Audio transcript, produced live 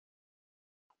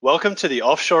Welcome to the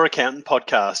Offshore Accountant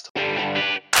Podcast.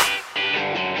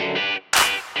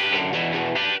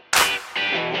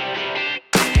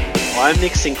 I'm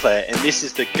Nick Sinclair, and this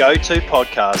is the go-to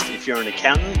podcast if you're an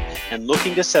accountant and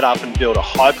looking to set up and build a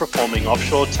high-performing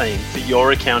offshore team for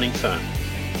your accounting firm.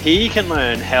 Here you can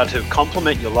learn how to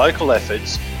complement your local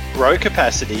efforts, grow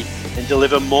capacity, and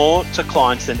deliver more to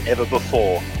clients than ever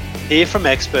before. Hear from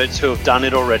experts who have done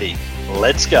it already.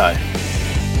 Let's go.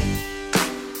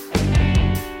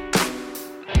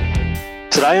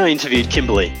 Today I interviewed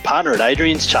Kimberly, partner at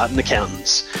Adrian's Chartered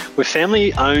Accountants. With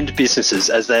family-owned businesses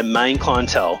as their main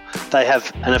clientele, they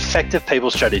have an effective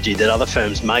people strategy that other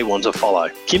firms may want to follow.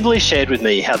 Kimberly shared with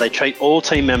me how they treat all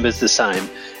team members the same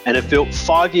and have built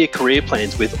 5-year career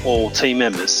plans with all team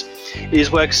members. It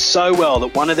has worked so well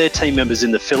that one of their team members in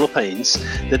the Philippines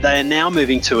that they are now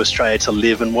moving to Australia to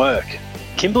live and work.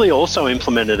 Kimberly also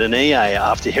implemented an EA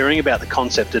after hearing about the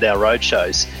concept at our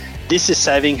roadshows. This is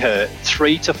saving her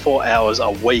 3 to 4 hours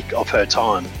a week of her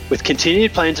time. With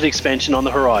continued plans of expansion on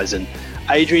the horizon,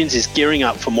 Adrian's is gearing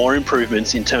up for more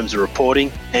improvements in terms of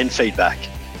reporting and feedback.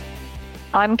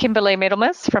 I'm Kimberly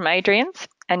Middlemas from Adrian's,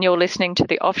 and you're listening to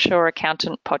the Offshore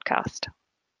Accountant Podcast.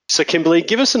 So Kimberly,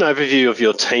 give us an overview of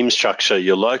your team structure,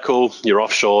 your local, your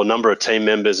offshore, number of team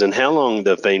members, and how long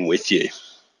they've been with you.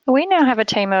 We now have a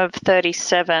team of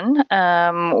 37.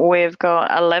 We've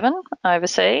got 11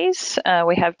 overseas.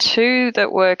 We have 2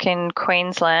 that work in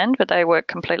Queensland, but they work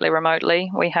completely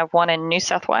remotely. We have 1 in New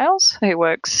South Wales who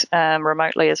works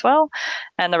remotely as well,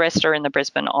 and the rest are in the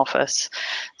Brisbane office.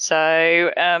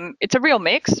 So it's a real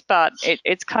mix, but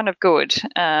it's kind of good.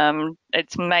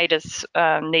 It's made us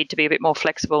need to be a bit more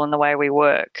flexible in the way we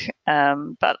work.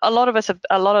 But a lot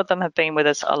of them have been with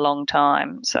us a long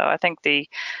time. So I think the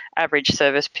average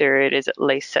service period is at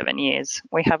least 7 years.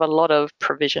 We have a lot of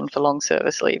provision for long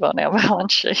service leave on our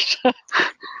balance sheet.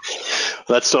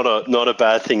 That's not a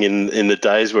bad thing in the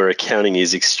days where accounting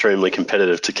is extremely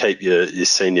competitive. To keep your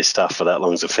senior staff for that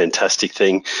long is a fantastic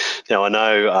thing. Now, I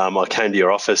know I came to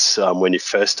your office when you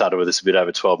first started with us a bit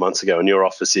over 12 months ago, and your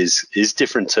office is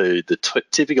different to the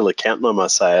typical accountant, I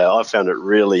must say. I found it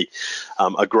really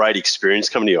a great experience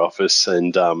coming to your office,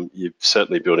 and you're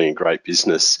certainly building a great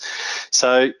business.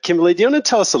 So, Kimberly, do you want to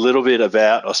tell us a little bit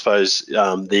about, I suppose,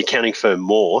 the accounting firm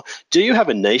more? Do you have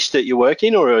a niche that you work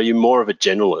in, or are you more of a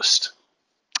generalist?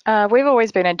 We've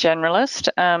always been a generalist.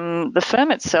 The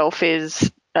firm itself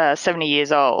is 70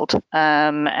 years old,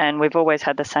 and we've always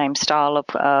had the same style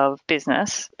of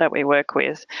business that we work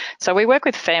with. So we work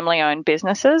with family-owned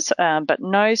businesses, but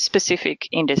no specific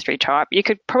industry type. You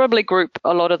could probably group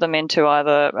a lot of them into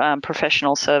either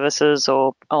professional services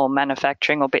or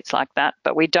manufacturing or bits like that,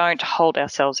 but we don't hold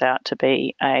ourselves out to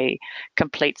be a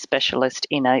complete specialist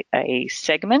in a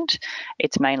segment.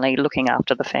 It's mainly looking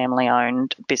after the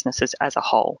family-owned businesses as a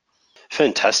whole.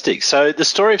 Fantastic. So the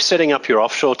story of setting up your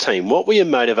offshore team, what were your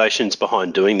motivations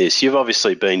behind doing this? You've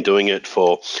obviously been doing it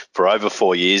for over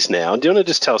 4 years now. Do you want to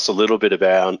just tell us a little bit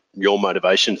about your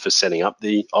motivation for setting up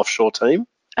the offshore team?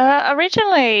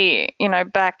 Originally,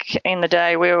 back in the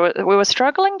day, we were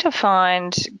struggling to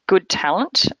find good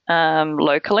talent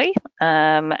locally,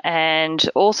 and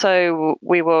also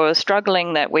we were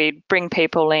struggling that we'd bring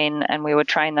people in and we would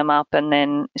train them up, and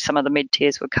then some of the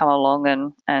mid-tiers would come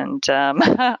along and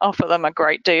offer them a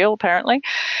great deal, apparently.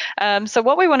 So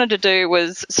what we wanted to do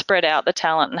was spread out the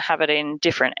talent and have it in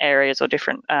different areas or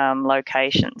different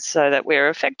locations, so that we're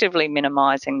effectively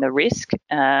minimising the risk,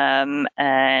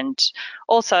 and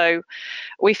also,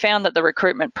 we found that the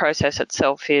recruitment process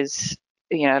itself is,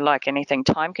 like anything,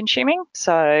 time consuming.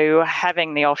 So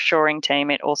having the offshoring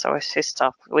team, it also assists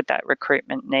us with that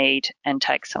recruitment need and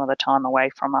takes some of the time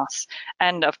away from us.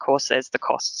 And of course, there's the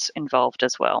costs involved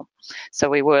as well. So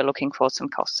we were looking for some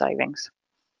cost savings.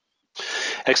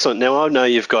 Excellent. Now, I know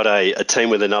you've got a team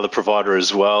with another provider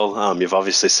as well. You've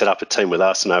obviously set up a team with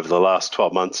us, and over the last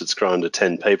 12 months, it's grown to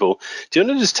 10 people. Do you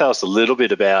want to just tell us a little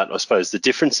bit about, I suppose, the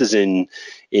differences in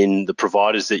the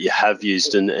providers that you have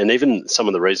used, and even some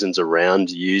of the reasons around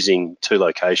using 2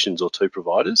 locations or 2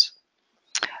 providers?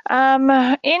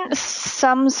 In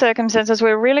some circumstances,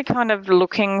 we're really kind of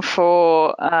looking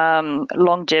for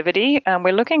longevity, and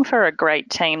we're looking for a great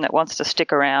team that wants to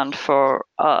stick around for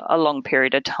a long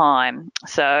period of time.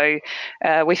 So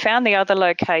we found the other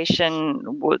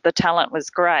location, the talent was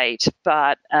great,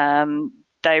 but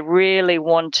they really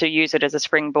want to use it as a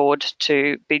springboard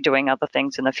to be doing other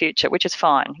things in the future, which is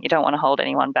fine. You don't want to hold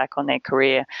anyone back on their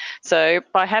career. So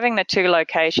by having the 2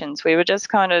 locations, we were just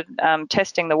kind of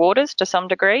testing the waters to some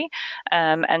degree,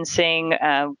 and seeing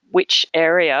which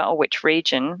area or which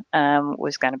region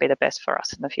was going to be the best for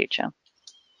us in the future.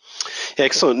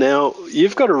 Excellent. Now,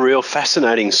 you've got a real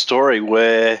fascinating story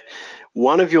where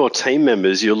one of your team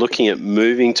members, you're looking at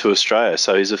moving to Australia.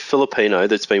 So he's a Filipino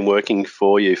that's been working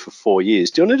for you for 4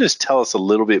 years. Do you want to just tell us a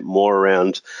little bit more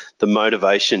around the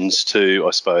motivations to,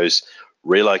 I suppose,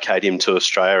 relocate him to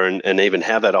Australia and even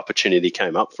how that opportunity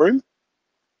came up for him?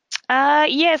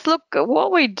 Yes, look,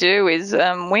 what we do is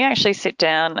we actually sit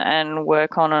down and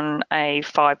work on a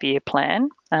 5-year plan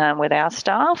with our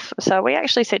staff. So we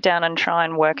actually sit down and try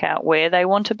and work out where they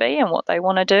want to be and what they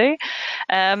want to do.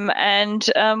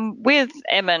 With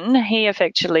Emin, he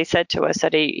effectively said to us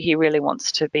that he really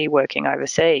wants to be working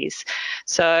overseas.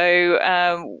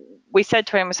 So we said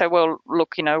to him, well,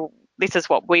 look, this is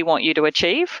what we want you to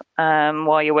achieve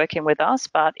while you're working with us.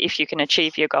 But if you can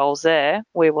achieve your goals there,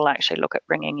 we will actually look at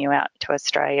bringing you out to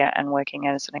Australia and working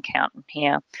as an accountant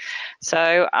here.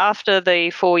 So after the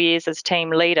 4 years as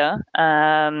team leader,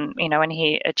 and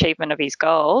achievement of his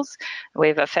goals,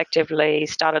 we've effectively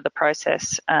started the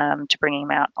process to bring him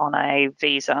out on a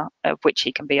visa of which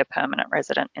he can be a permanent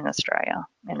resident in Australia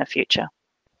in the future.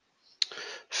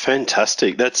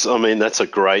 Fantastic. That's a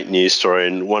great news story.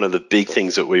 And one of the big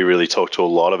things that we really talk to a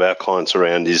lot of our clients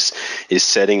around is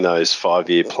setting those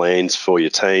 5-year plans for your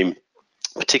team,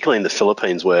 particularly in the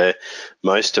Philippines, where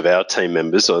most of our team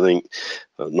members, I think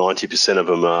 90% of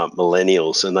them are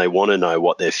millennials, and they want to know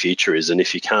what their future is. And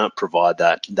if you can't provide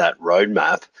that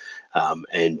roadmap,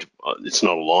 and it's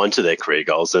not aligned to their career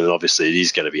goals, then obviously it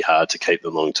is going to be hard to keep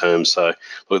them long term. So,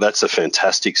 look, that's a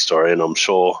fantastic story, and I'm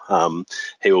sure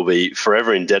he will be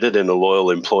forever indebted and a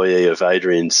loyal employee of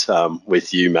Adrian's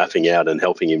with you mapping out and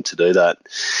helping him to do that.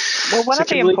 Well, one of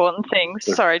the important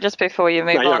things, sorry, just before you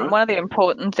move on, one of the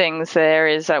important things there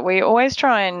is that we always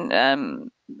try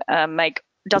and make,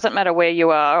 doesn't matter where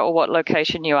you are or what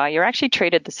location you are, you're actually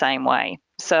treated the same way.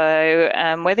 So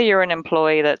whether you're an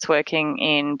employee that's working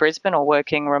in Brisbane or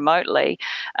working remotely,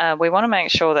 we want to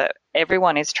make sure that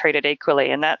everyone is treated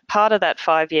equally. And that part of that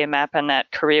 5-year map and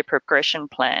that career progression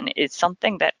plan is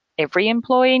something that every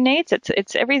employee needs.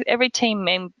 It's every team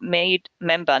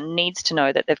member needs to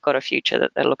know that they've got a future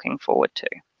that they're looking forward to.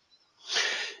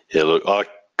 Yeah, look, I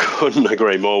couldn't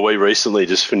agree more. We recently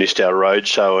just finished our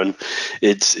roadshow, and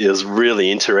it was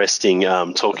really interesting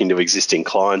talking to existing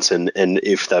clients and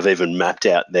if they've even mapped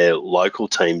out their local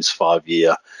team's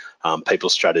 5-year people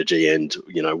strategy and,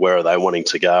 where are they wanting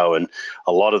to go. And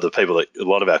a lot of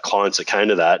our clients that came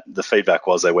to that, the feedback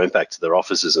was they went back to their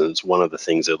offices and it's one of the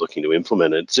things they're looking to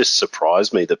implement. It just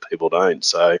surprised me that people don't.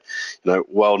 So,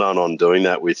 well done on doing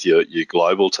that with your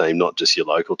global team, not just your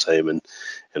local team.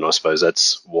 And I suppose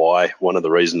that's one of the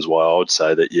reasons why I would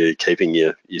say that you're keeping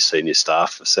your senior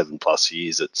staff for 7+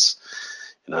 years. It's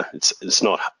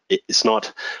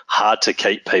not hard to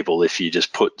keep people if you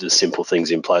just put the simple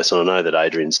things in place. And I know that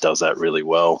Adrian's does that really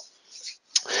well.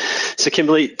 So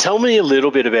Kimberly, tell me a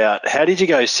little bit about how did you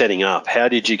go setting up? How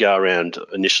did you go around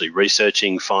initially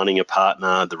researching, finding a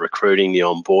partner, the recruiting, the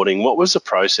onboarding? What was the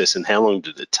process and how long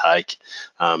did it take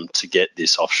to get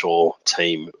this offshore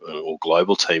team or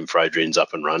global team for Adrian's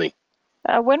up and running?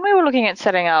 When we were looking at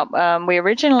setting up, we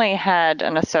originally had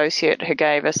an associate who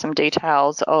gave us some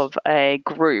details of a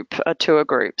tour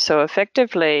group. So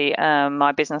effectively,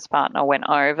 my business partner went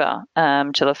over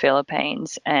to the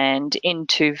Philippines and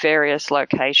into various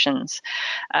locations.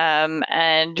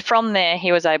 And from there,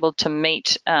 he was able to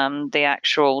meet the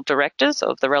actual directors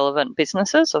of the relevant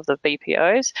businesses, of the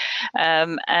BPOs,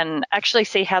 and actually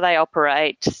see how they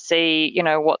operate, see,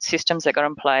 what systems they got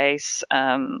in place,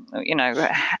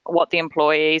 what the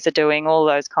employees are doing, all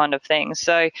those kind of things.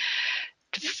 So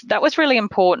that was really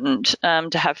important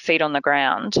to have feet on the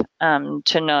ground,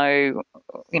 to know,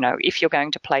 if you're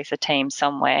going to place a team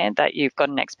somewhere, that you've got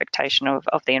an expectation of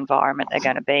the environment they're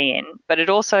going to be in. But it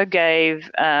also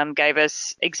gave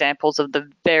us examples of the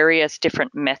various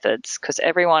different methods, because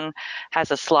everyone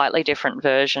has a slightly different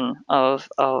version of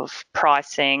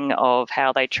pricing, of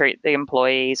how they treat the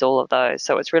employees, all of those.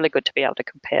 So it's really good to be able to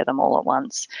compare them all at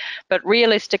once. But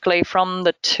realistically, from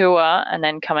the tour and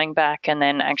then coming back and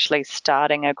then actually starting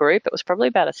a group, it was probably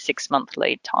about a 6-month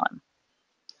lead time.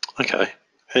 Okay,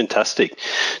 fantastic.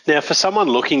 Now, for someone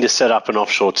looking to set up an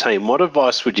offshore team, what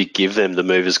advice would you give them to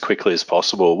move as quickly as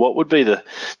possible? What would be the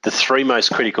 3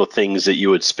 most critical things that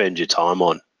you would spend your time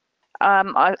on?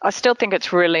 I still think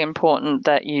it's really important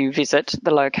that you visit the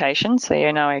location so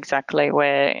you know exactly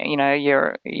where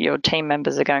your team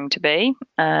members are going to be.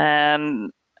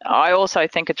 I also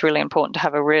think it's really important to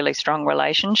have a really strong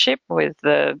relationship with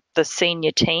the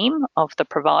senior team of the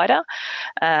provider,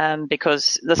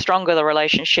 because the stronger the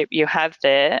relationship you have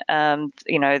there,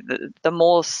 the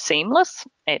more seamless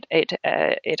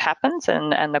it happens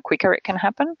and the quicker it can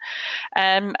happen.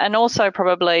 And also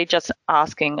probably just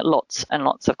asking lots and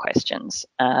lots of questions,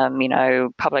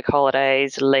 public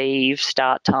holidays, leave,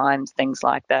 start times, things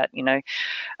like that.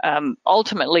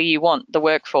 Ultimately you want the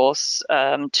workforce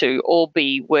to all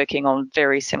be working on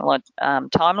very similar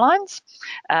timelines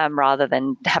rather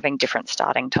than having different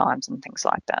starting times and things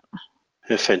like that.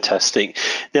 Yeah, fantastic.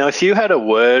 Now, if you had a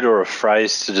word or a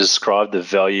phrase to describe the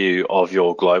value of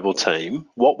your global team,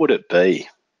 what would it be?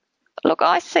 Look,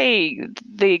 I see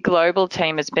the global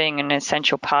team as being an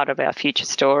essential part of our future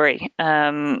story.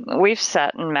 We've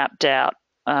sat and mapped out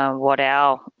what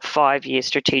our 5-year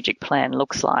strategic plan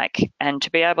looks like. And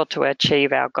to be able to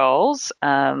achieve our goals,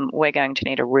 we're going to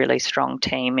need a really strong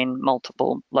team in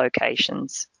multiple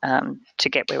locations to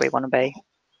get where we want to be.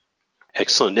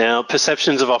 Excellent. Now,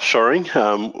 perceptions of offshoring.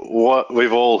 What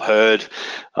we've all heard,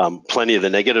 plenty of the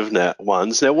negative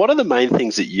ones. Now, what are the main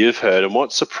things that you've heard, and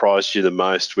what surprised you the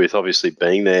most with obviously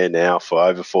being there now for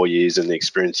over 4 years and the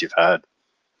experience you've had?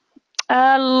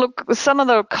 Look, some of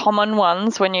the common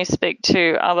ones when you speak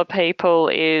to other people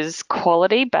is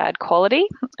quality, bad quality.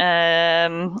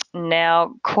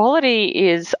 Now, quality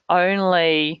is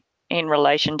only in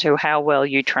relation to how well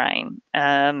you train.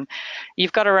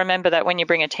 You've got to remember that when you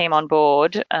bring a team on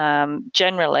board,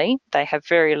 generally they have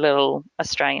very little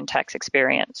Australian tax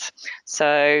experience.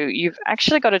 So you've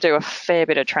actually got to do a fair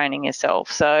bit of training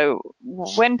yourself. So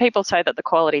when people say that the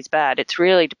quality is bad, it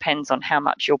really depends on how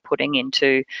much you're putting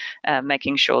into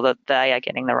making sure that they are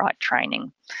getting the right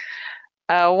training.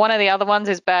 One of the other ones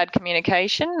is bad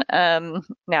communication.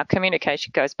 Now,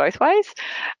 communication goes both ways,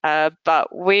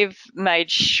 but we've made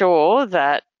sure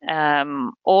that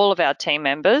all of our team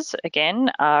members,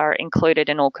 again, are included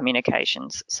in all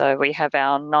communications. So we have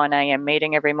our 9 a.m.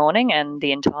 meeting every morning, and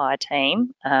the entire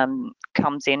team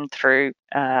comes in through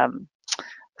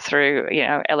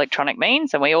electronic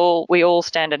means, and we all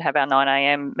stand and have our 9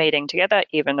 a.m. meeting together,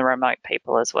 even the remote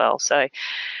people as well. So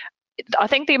I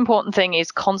think the important thing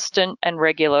is constant and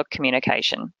regular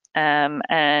communication.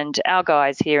 And our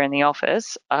guys here in the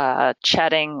office are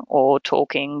chatting or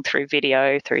talking through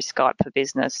video, through Skype for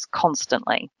Business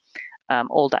constantly,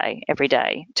 all day, every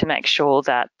day, to make sure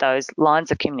that those lines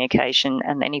of communication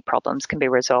and any problems can be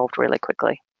resolved really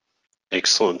quickly.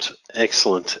 Excellent,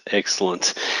 excellent,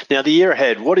 excellent. Now, the year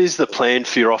ahead, what is the plan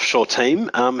for your offshore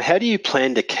team? How do you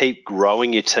plan to keep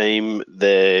growing your team,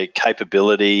 their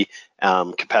capability,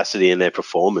 capacity, and their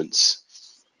performance?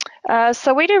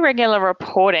 So we do regular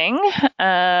reporting,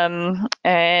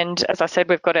 and as I said,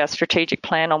 we've got our strategic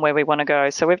plan on where we want to go.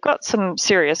 So we've got some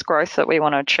serious growth that we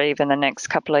want to achieve in the next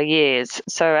couple of years.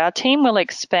 So our team will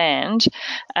expand,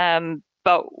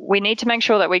 but we need to make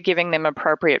sure that we're giving them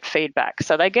appropriate feedback.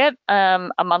 So they get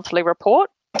a monthly report,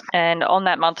 and on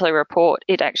that monthly report,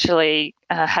 it actually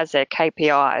has their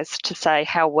KPIs to say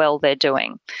how well they're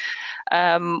doing.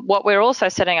 What we're also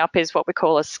setting up is what we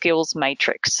call a skills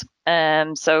matrix.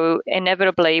 So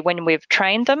inevitably, when we've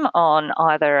trained them on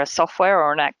either a software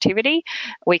or an activity,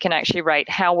 we can actually rate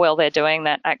how well they're doing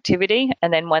that activity.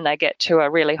 And then when they get to a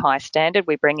really high standard,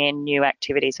 we bring in new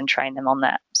activities and train them on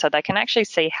that. So they can actually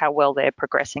see how well they're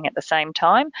progressing at the same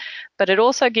time. But it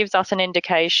also gives us an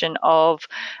indication of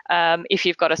if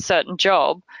you've got a certain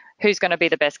job, who's going to be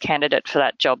the best candidate for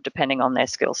that job depending on their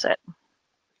skill set.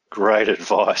 Great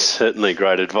advice, certainly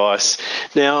great advice.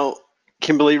 Now,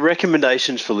 Kimberly,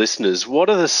 recommendations for listeners. What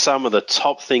are some of the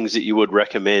top things that you would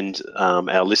recommend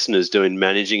our listeners do in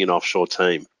managing an offshore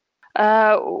team?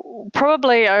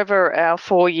 Probably over our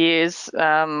 4 years,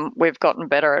 we've gotten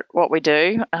better at what we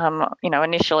do.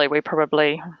 Initially we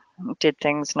probably did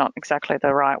things not exactly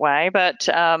the right way, but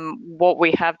what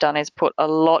we have done is put a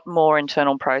lot more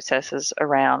internal processes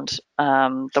around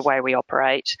the way we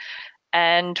operate.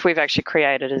 And we've actually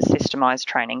created a systemized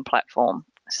training platform.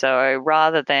 So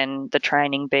rather than the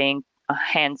training being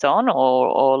hands-on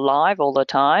or live all the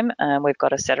time, we've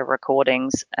got a set of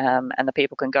recordings and the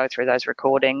people can go through those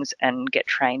recordings and get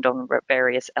trained on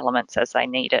various elements as they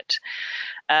need it.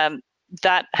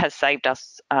 That has saved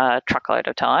us a truckload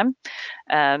of time.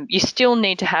 You still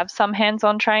need to have some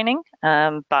hands-on training,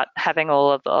 but having a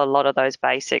lot of those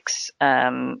basics,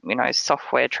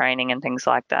 software training and things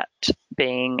like that,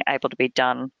 being able to be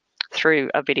done through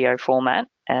a video format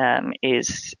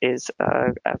is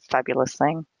a fabulous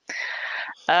thing.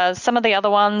 Some of the other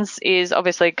ones is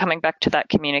obviously coming back to that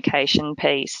communication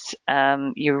piece.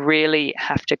 You really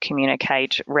have to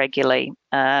communicate regularly.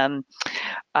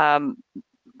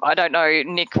 I don't know,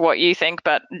 Nick, what you think,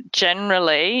 but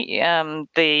generally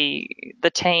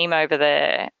the team over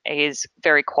there is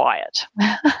very quiet.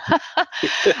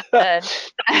 And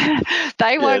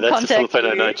they won't contact you.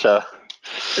 Filipino nature.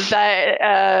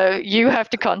 You have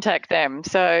to contact them.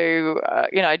 So,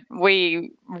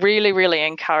 we really, really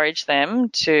encourage them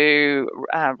to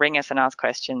ring us and ask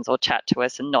questions or chat to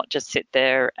us and not just sit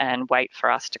there and wait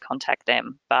for us to contact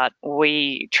them. But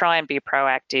we try and be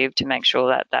proactive to make sure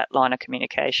that that line of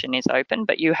communication is open.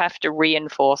 But you have to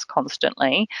reinforce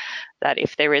constantly that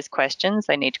if there is questions,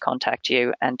 they need to contact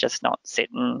you and just not sit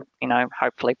and,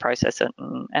 hopefully process it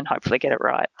and hopefully get it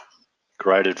right.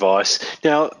 Great advice.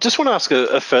 Now, just want to ask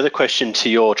a further question to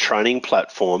your training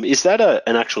platform. Is that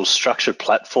an actual structured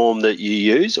platform that you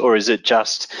use, or is it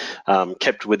just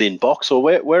kept within Box, or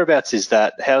whereabouts is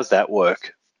that? How does that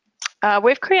work?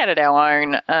 We've created our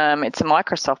own. It's a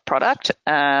Microsoft product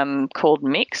called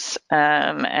Mix,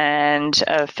 and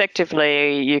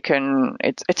effectively you can.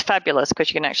 It's fabulous because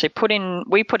you can actually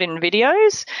We put in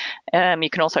videos. You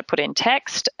can also put in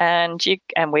text, and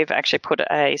we've actually put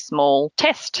a small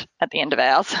test at the end of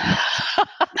ours,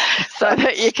 so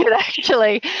that you can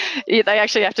actually. They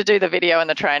actually have to do the video and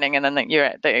the training, and then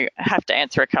they have to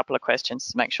answer a couple of questions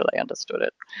to make sure they understood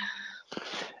it.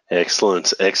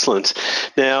 Excellent, excellent.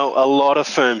 Now, a lot of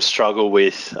firms struggle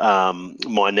with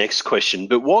my next question,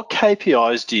 but what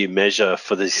KPIs do you measure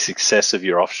for the success of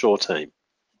your offshore team?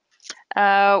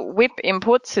 WIP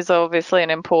inputs is obviously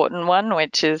an important one,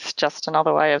 which is just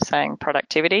another way of saying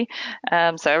productivity.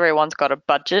 So everyone's got a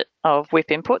budget of WIP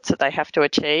inputs that they have to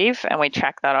achieve, and we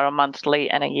track that on a monthly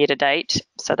and a year-to-date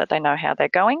so that they know how they're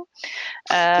going.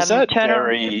 Does that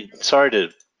vary? Sorry to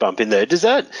bump in there. Does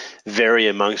that vary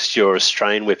amongst your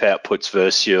Australian WIP outputs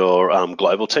versus your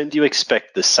global team? Do you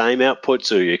expect the same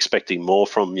outputs, or are you expecting more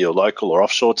from your local or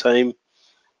offshore team?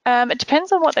 It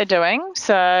depends on what they're doing.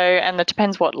 And it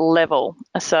depends what level.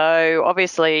 So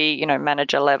obviously,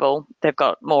 manager level, they've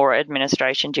got more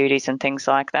administration duties and things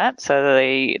like that. So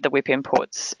the WIP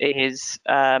inputs is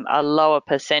a lower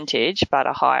percentage, but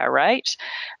a higher rate.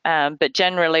 But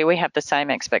generally, we have the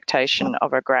same expectation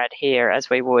of a grad here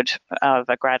as we would of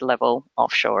a grad level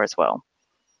offshore as well.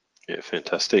 Yeah,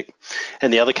 fantastic.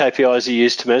 And the other KPIs you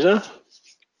use to measure?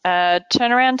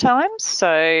 Turnaround times.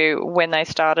 So when they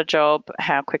start a job,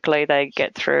 how quickly they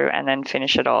get through and then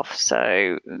finish it off.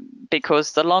 So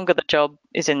because the longer the job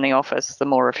is in the office, the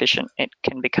more efficient it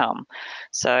can become.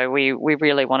 So we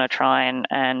really want to try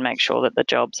and make sure that the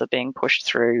jobs are being pushed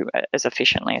through as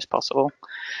efficiently as possible.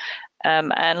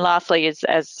 And lastly is,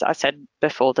 as I said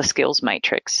before, the skills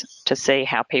matrix to see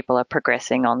how people are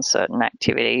progressing on certain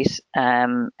activities.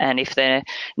 And if they're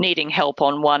needing help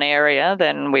on one area,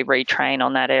 then we retrain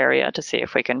on that area to see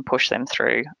if we can push them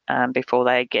through before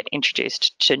they get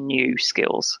introduced to new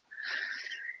skills.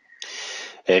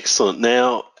 Excellent.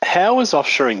 Now, how has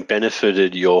offshoring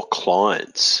benefited your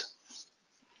clients?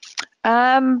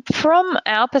 From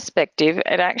our perspective,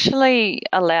 it actually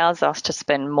allows us to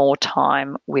spend more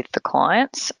time with the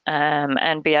clients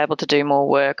and be able to do more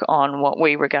work on what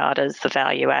we regard as the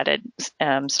value-added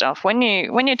stuff. When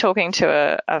you're talking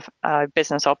to a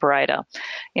business operator,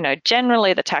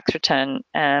 generally the tax return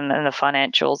and the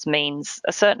financials means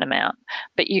a certain amount,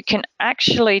 but you can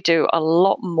actually do a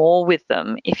lot more with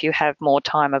them if you have more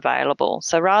time available.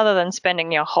 So rather than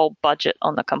spending your whole budget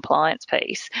on the compliance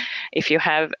piece, if you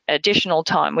have additional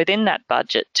time within that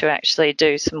budget to actually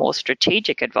do some more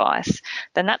strategic advice,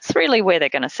 then that's really where they're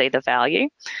going to see the value.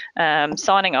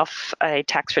 Signing off a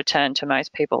tax return to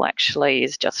most people actually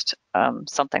is just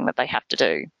something that they have to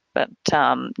do, but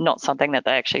not something that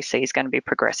they actually see is going to be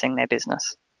progressing their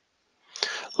business.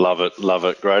 Love it, love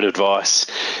it. Great advice.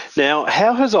 Now,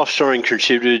 how has offshoring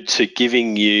contributed to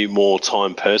giving you more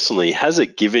time personally? Has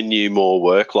it given you more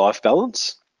work-life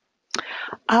balance?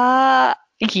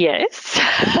 Yes,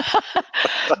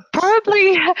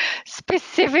 probably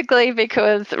specifically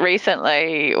because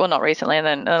recently, well, not recently, and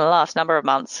then in the last number of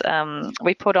months,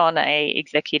 we put on a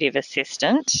executive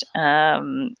assistant.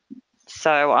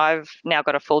 So I've now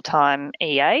got a full-time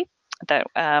EA that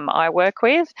I work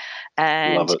with,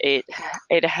 and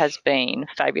it has been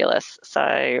fabulous.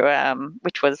 So,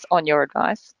 which was on your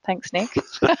advice. Thanks, Nick.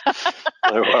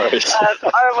 No worries.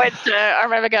 I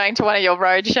remember going to one of your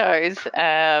road shows,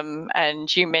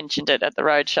 and you mentioned it at the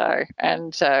road show,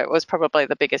 and it was probably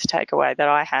the biggest takeaway that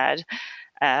I had.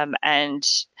 And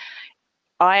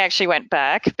I actually went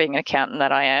back, being an accountant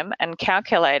that I am, and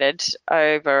calculated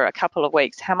over a couple of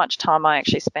weeks how much time I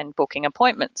actually spend booking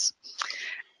appointments.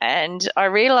 And I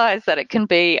realised that it can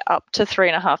be up to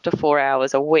 3.5 to 4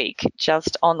 hours a week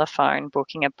just on the phone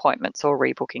booking appointments or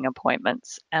rebooking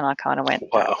appointments. And I kind of went,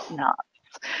 wow, nuts.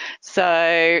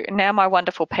 So now my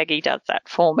wonderful Peggy does that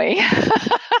for me.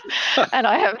 and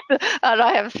I have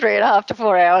 3.5 to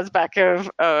 4 hours back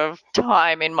of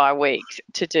time in my week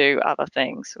to do other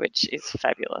things, which is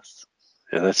fabulous.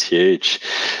 Yeah, that's huge.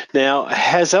 Now,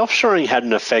 has offshoring had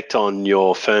an effect on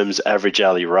your firm's average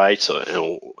hourly rate,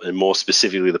 and more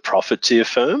specifically, the profit to your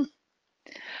firm?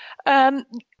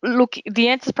 Look, the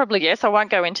answer is probably yes. I won't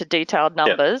go into detailed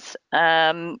numbers.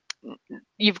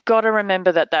 You've got to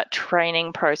remember that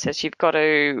training process, you've got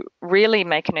to really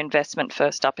make an investment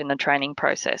first up in the training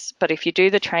process. But if you do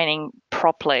the training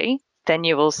properly, then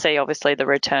you will see obviously the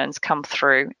returns come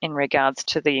through in regards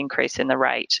to the increase in the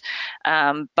rate.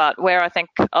 But where I think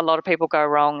a lot of people go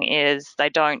wrong is they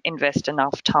don't invest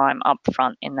enough time up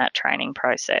front in that training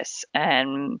process,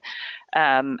 and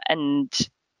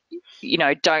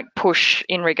don't push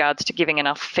in regards to giving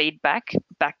enough feedback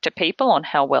back to people on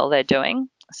how well they're doing.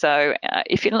 So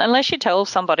unless you tell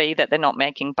somebody that they're not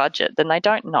making budget, then they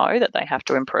don't know that they have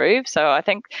to improve. So I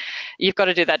think you've got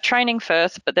to do that training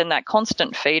first, but then that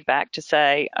constant feedback to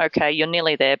say, okay, you're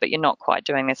nearly there, but you're not quite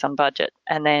doing this on budget.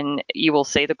 And then you will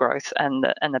see the growth and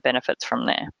the benefits from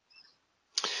there.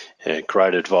 Yeah,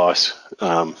 great advice.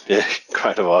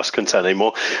 Great advice. Couldn't say any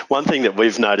more. One thing that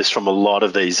we've noticed from a lot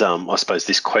of these, I suppose,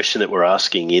 this question that we're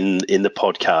asking in the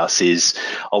podcast is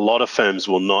a lot of firms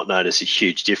will not notice a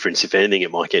huge difference. If anything, it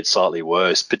might get slightly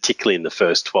worse, particularly in the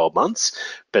first 12 months.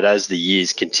 But as the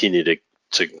years continue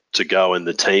to go and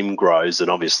the team grows,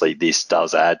 and obviously this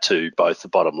does add to both the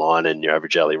bottom line and your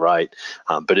average hourly rate.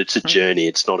 But it's a journey.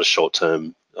 It's not a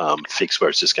short-term fix where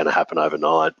it's just going to happen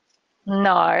overnight.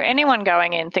 No, anyone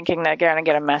going in thinking they're going to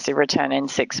get a massive return in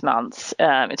 6 months,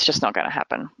 it's just not going to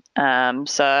happen.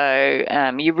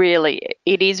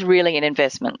 It is really an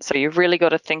investment. So you've really got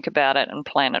to think about it and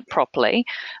plan it properly,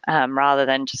 rather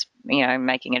than just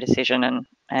making a decision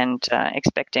and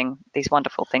expecting these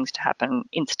wonderful things to happen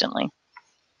instantly.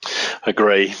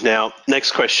 Agree. Now,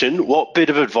 next question. What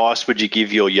bit of advice would you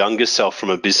give your younger self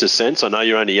from a business sense? I know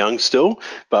you're only young still,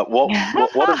 but what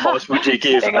advice would you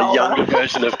give a younger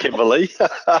version of Kimberly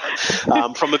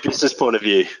from a business point of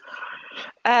view?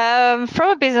 From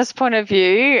a business point of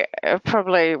view,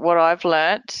 probably what I've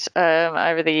learnt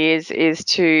over the years is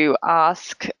to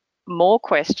ask more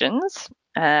questions,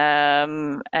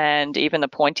 and even the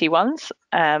pointy ones,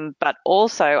 but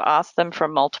also ask them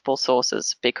from multiple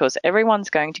sources, because everyone's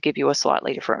going to give you a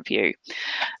slightly different view.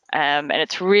 And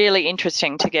it's really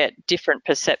interesting to get different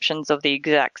perceptions of the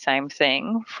exact same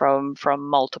thing from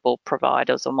multiple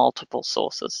providers or multiple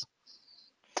sources.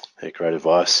 Yeah, great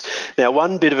advice. Now,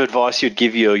 one bit of advice you'd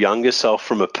give your younger self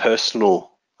from a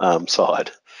personal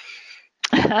side.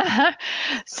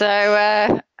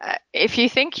 So if you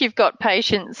think you've got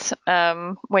patience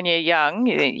when you're young,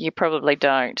 you probably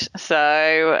don't.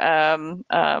 So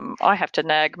I have to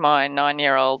nag my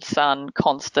 9-year-old son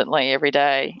constantly every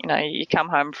day. You come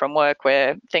home from work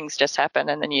where things just happen,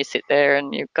 and then you sit there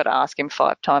and you've got to ask him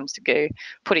 5 times to go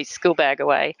put his school bag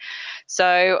away.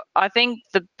 So I think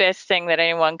the best thing that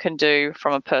anyone can do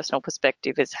from a personal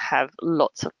perspective is have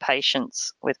lots of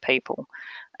patience with people.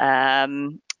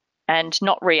 And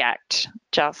not react,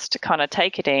 just kind of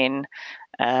take it in,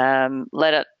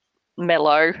 let it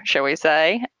mellow, shall we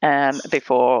say,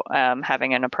 before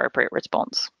having an appropriate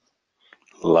response.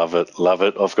 Love it.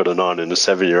 I've got a 9 and a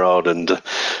 7-year-old, and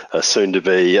a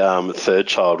soon-to-be third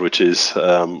child, which is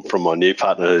from my new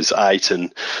partner who's 8.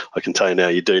 And I can tell you now,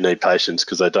 you do need patience,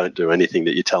 because they don't do anything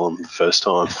that you tell them the first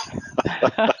time.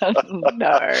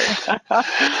 No.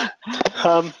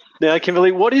 Now,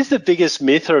 Kimberly, what is the biggest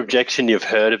myth or objection you've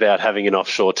heard about having an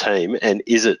offshore team, and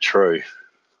is it true?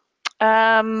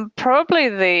 Probably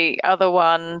the other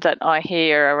one that I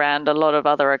hear around a lot of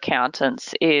other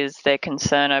accountants is their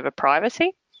concern over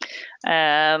privacy.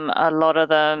 A lot of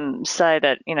them say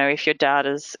that, if your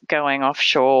data's going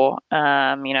offshore,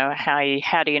 how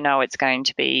do you know it's going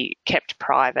to be kept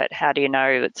private? How do you know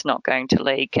it's not going to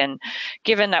leak? And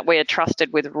given that we are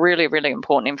trusted with really, really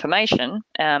important information,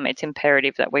 it's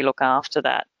imperative that we look after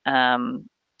that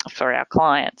for our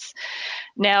clients.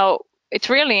 Now,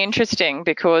 it's really interesting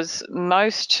because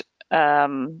most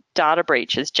data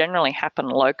breaches generally happen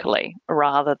locally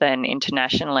rather than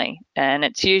internationally, and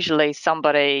it's usually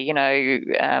somebody,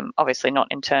 obviously not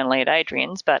internally at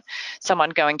Adrian's, but someone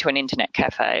going to an internet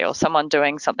cafe, or someone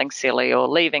doing something silly, or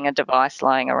leaving a device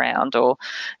lying around, or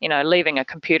leaving a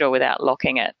computer without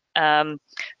locking it.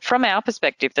 From our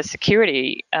perspective, the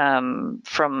security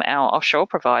from our offshore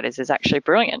providers is actually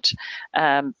brilliant,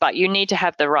 but you need to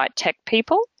have the right tech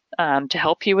people to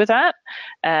help you with that,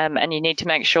 and you need to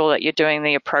make sure that you're doing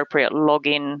the appropriate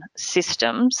login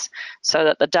systems so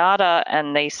that the data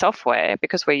and the software,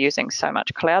 because we're using so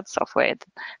much cloud software,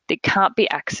 they can't be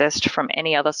accessed from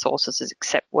any other sources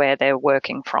except where they're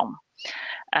working from,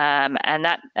 and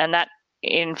that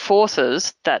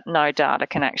enforces that no data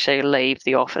can actually leave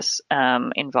the office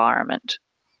environment.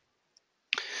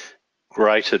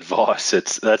 Great advice.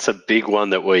 That's a big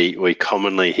one that we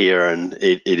commonly hear, and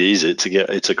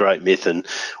it's a great myth. And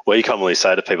we commonly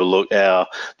say to people, look,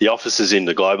 the offices in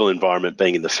the global environment,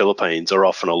 being in the Philippines, are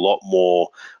often a lot more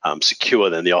secure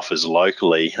than the office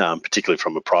locally, particularly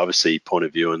from a privacy point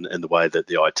of view and the way that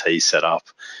the IT is set up.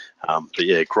 But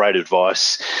yeah, great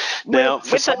advice. Now,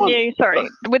 with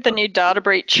the new data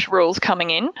breach rules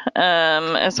coming in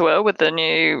as well, with the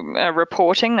new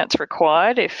reporting that's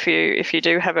required if you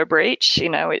do have a breach,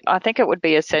 I think it would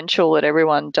be essential that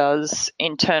everyone does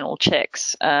internal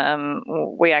checks.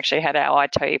 We actually had our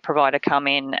IT provider come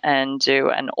in and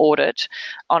do an audit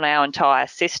on our entire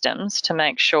systems to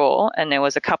make sure, and there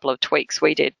was a couple of tweaks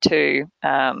we did to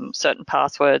certain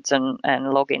passwords and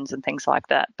logins and things like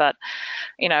that. But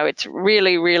it's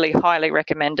really, really highly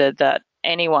recommended that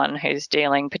anyone who's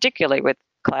dealing particularly with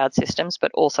cloud systems,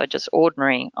 but also just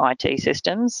ordinary IT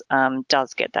systems,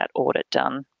 does get that audit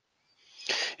done.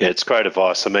 Yeah, it's great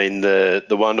advice. I mean, the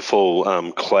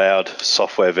wonderful cloud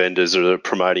software vendors are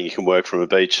promoting you can work from a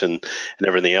beach and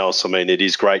everything else. I mean, it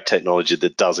is great technology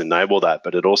that does enable that,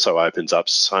 but it also opens up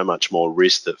so much more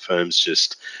risk that firms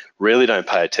just really don't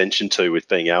pay attention to, with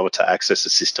being able to access a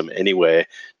system anywhere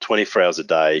 24 hours a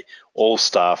day. All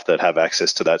staff that have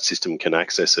access to that system can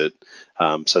access it.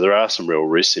 So there are some real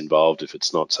risks involved if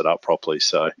it's not set up properly.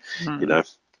 So,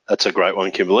 that's a great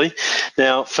one, Kimberly.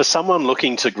 Now, for someone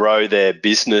looking to grow their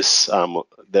business or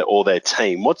their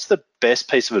team, what's the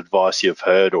best piece of advice you've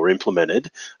heard or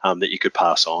implemented that you could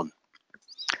pass on?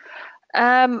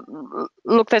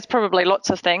 Look, there's probably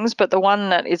lots of things, but the one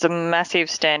that is a massive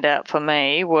standout for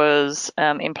me was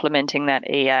implementing that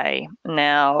EA.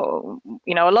 Now,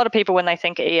 a lot of people, when they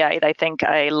think EA, they think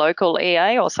a local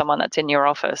EA or someone that's in your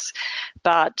office.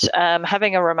 But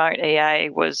having a remote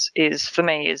EA is for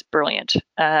me is brilliant.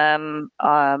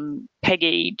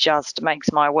 Peggy just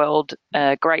makes my world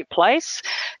a great place,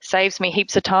 saves me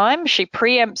heaps of time. She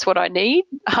preempts what I need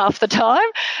half the time,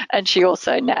 and she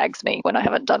also nags me when I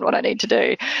haven't done what I need to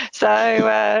do.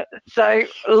 So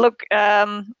look,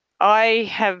 I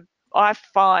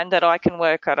find that I can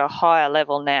work at a higher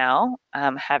level now,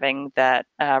 having that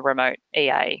remote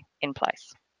EA in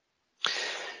place.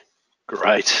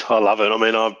 Great. I love it. I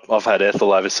mean, I've had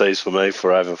Ethel overseas for me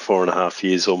for over 4.5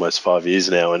 years, almost 5 years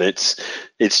now, and it's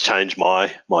changed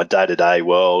my day-to-day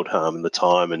world and the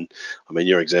time. And I mean,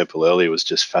 your example earlier was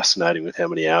just fascinating with how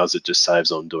many hours it just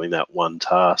saves on doing that one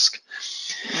task.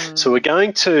 So we're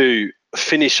going to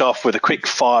finish off with a quick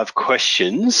 5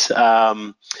 questions.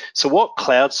 So what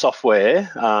cloud software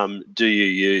do you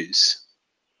use?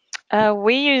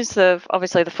 We use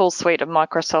obviously the full suite of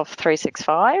Microsoft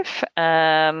 365.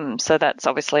 So that's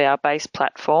obviously our base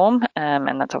platform,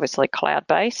 and that's obviously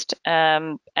cloud-based.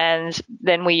 And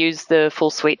then we use the full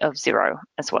suite of Xero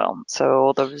as well.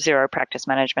 So the Xero Practice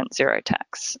Management, Xero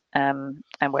Tax, and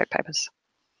Workpapers.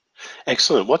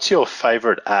 Excellent. What's your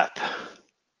favorite app?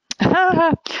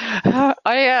 I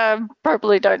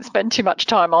probably don't spend too much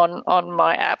time on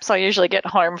my apps. I usually get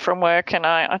home from work and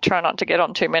I try not to get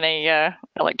on too many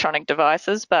electronic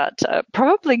devices, but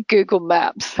probably Google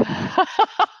Maps.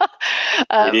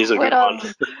 It is a good one.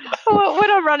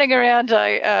 When I'm running around,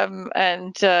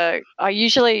 I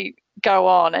usually go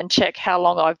on and check how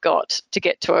long I've got to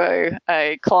get to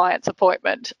a client's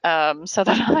appointment, so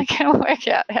that I can work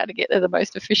out how to get there the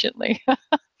most efficiently.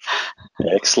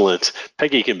 Excellent.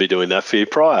 Peggy can be doing that for you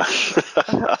prior.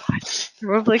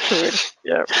 Probably could.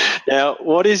 Yeah. Now,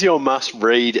 what is your must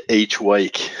read each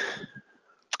week?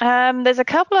 There's a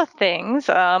couple of things.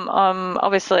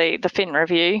 Obviously the Fin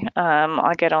Review.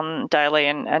 I get on daily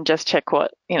and just check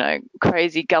what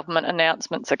crazy government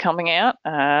announcements are coming out,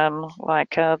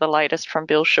 like the latest from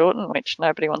Bill Shorten, which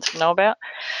nobody wants to know about.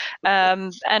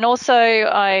 And also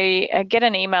I get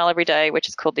an email every day which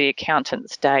is called the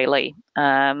Accountant's Daily,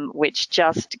 which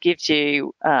just gives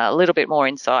you a little bit more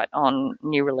insight on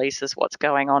new releases, what's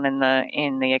going on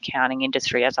in the accounting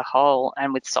industry as a whole,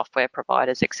 and with software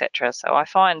providers, etc. So I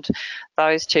find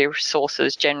those 2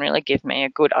 sources generally give me a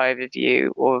good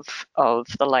overview of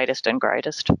the latest and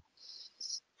greatest.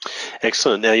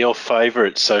 Excellent. Now, your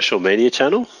favourite social media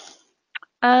channel?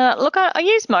 Look, I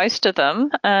use most of them.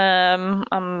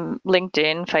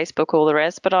 LinkedIn, Facebook, all the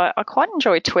rest, but I quite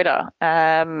enjoy Twitter.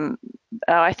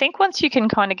 I think once you can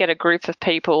kind of get a group of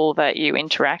people that you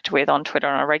interact with on Twitter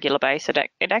on a regular basis,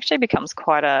 it actually becomes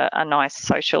quite a nice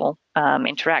social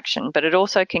interaction. But it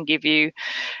also can give you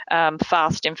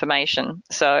fast information.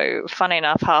 So, funny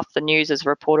enough, half the news is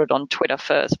reported on Twitter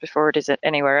first before it is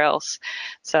anywhere else.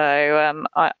 So,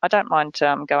 I don't mind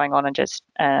going on and just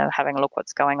having a look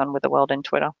what's going on with the world in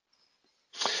Twitter.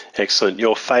 Excellent.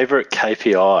 Your favourite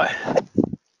KPI?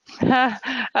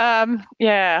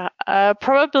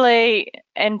 Probably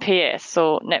NPS,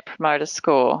 or Net Promoter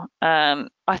Score.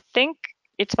 I think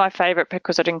it's my favorite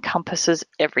because it encompasses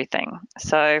everything.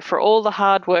 So for all the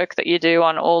hard work that you do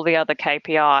on all the other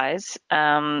KPIs,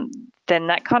 then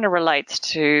that kind of relates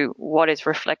to what is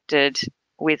reflected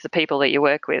with the people that you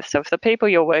work with. So if the people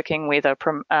you're working with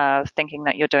are thinking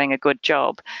that you're doing a good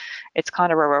job, it's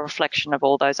kind of a reflection of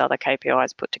all those other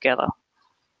KPIs put together.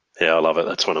 Yeah, I love it.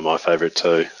 That's one of my favourite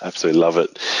too. Absolutely love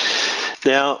it.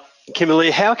 Now, Kimberly,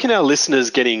 how can our listeners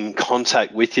get in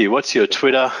contact with you? What's your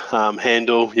Twitter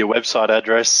handle, your website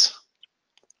address?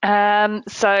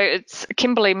 So it's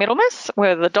Kimberly Middlemiss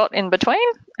with a dot in between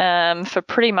for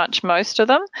pretty much most of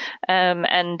them.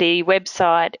 And the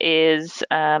website is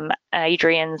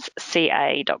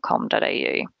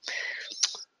adriansca.com.au.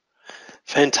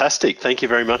 Fantastic. Thank you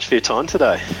very much for your time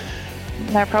today.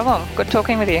 No problem. Good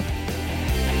talking with you.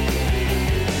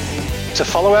 To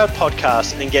follow our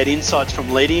podcast and get insights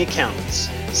from leading accountants,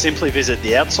 simply visit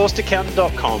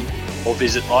theoutsourcedaccountant.com or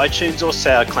visit iTunes or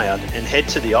SoundCloud and head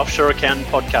to the Offshore Accountant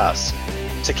Podcast.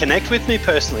 To connect with me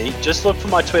personally, just look for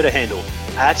my Twitter handle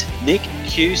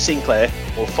 @NickQSinclair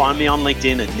or find me on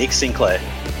LinkedIn @Nick Sinclair.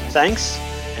 Thanks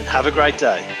and have a great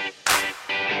day.